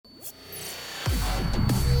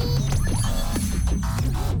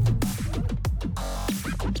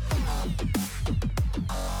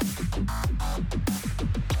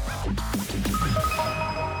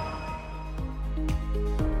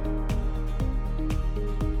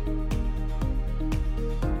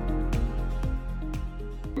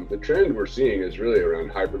The trend we're seeing is really around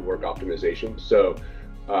hybrid work optimization. So,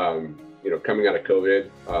 coming out of COVID,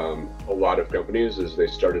 a lot of companies, as they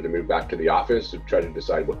started to move back to the office, have tried to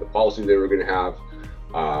decide what the policy they were going to have.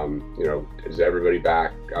 Is everybody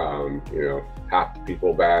back? Half the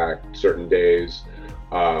people back, certain days.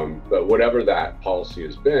 But whatever that policy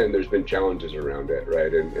has been, there's been challenges around it,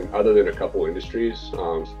 right? And other than a couple industries,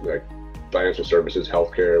 like financial services,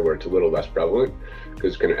 healthcare, where it's a little less prevalent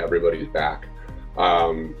because kind of everybody's back.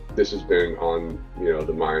 This has been on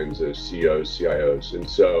the minds of CEOs, CIOs, and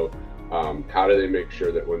so how do they make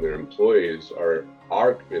sure that when their employees are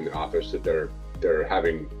in the office that they're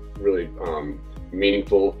having really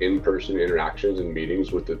meaningful in-person interactions and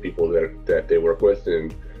meetings with the people that they work with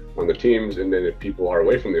and on the teams, and then if people are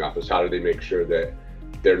away from the office, how do they make sure that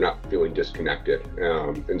they're not feeling disconnected?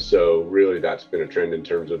 And so really that's been a trend in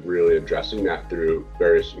terms of really addressing that through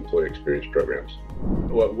various employee experience programs.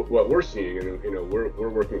 What we're seeing, and we're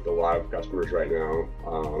working with a lot of customers right now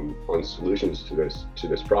on solutions to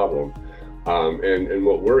this problem, and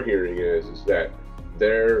what we're hearing is that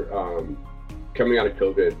they're coming out of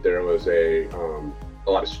COVID, there was a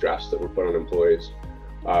lot of stress that were put on employees.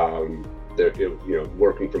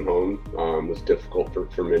 Working from home was difficult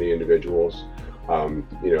for many individuals.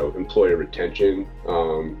 Employee retention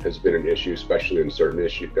has been an issue, especially in certain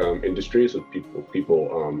industries with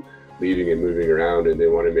people leaving and moving around, and they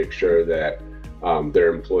want to make sure that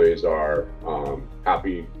their employees are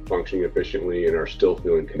happy, functioning efficiently, and are still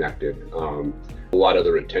feeling connected. A lot of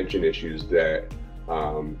the retention issues that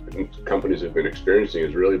companies have been experiencing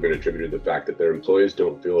has really been attributed to the fact that their employees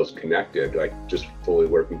don't feel as connected, like just fully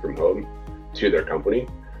working from home, to their company.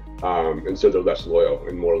 And so they're less loyal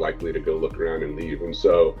and more likely to go look around and leave. And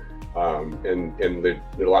so, a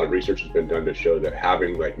lot of research has been done to show that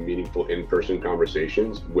having like meaningful in-person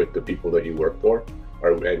conversations with the people that you work for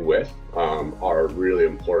and with are really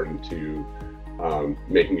important to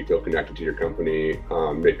making you feel connected to your company,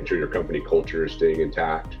 making sure your company culture is staying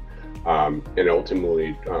intact, and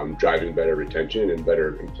ultimately driving better retention and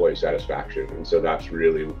better employee satisfaction. And so that's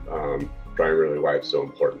really primarily why it's so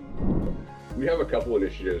important. We have a couple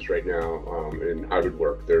initiatives right now in hybrid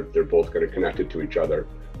work. They're both kind of connected to each other.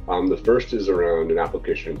 The first is around an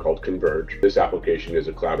application called Converge. This application is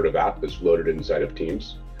a collaborative app that's loaded inside of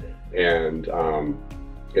Teams, and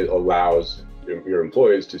it allows your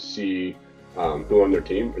employees to see who on their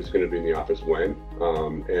team is going to be in the office when,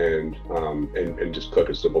 and just click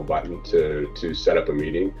a simple button to set up a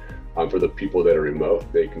meeting. For the people that are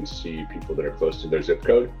remote, they can see people that are close to their zip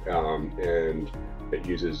code, and it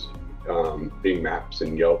uses Bing Maps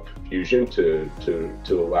and Yelp Fusion to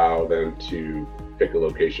allow them to pick a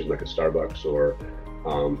location like a Starbucks or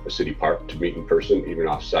a city park to meet in person, even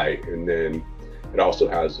off-site. And then it also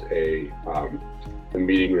has a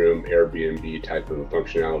meeting room Airbnb type of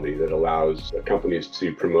functionality that allows companies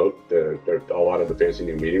to promote a lot of the fancy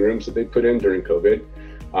new meeting rooms that they put in during COVID,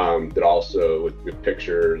 that also with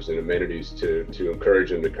pictures and amenities to encourage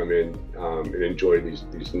them to come in and enjoy these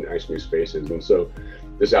nice new spaces. And so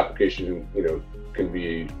this application, can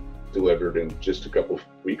be delivered in just a couple of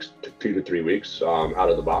weeks, 2 to 3 weeks out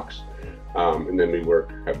of the box. And then we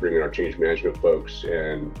work at bringing our change management folks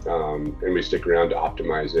and we stick around to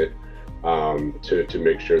optimize it to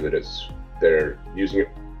make sure that they're using it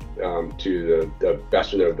to the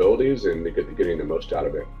best of their abilities and they're getting the most out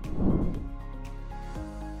of it.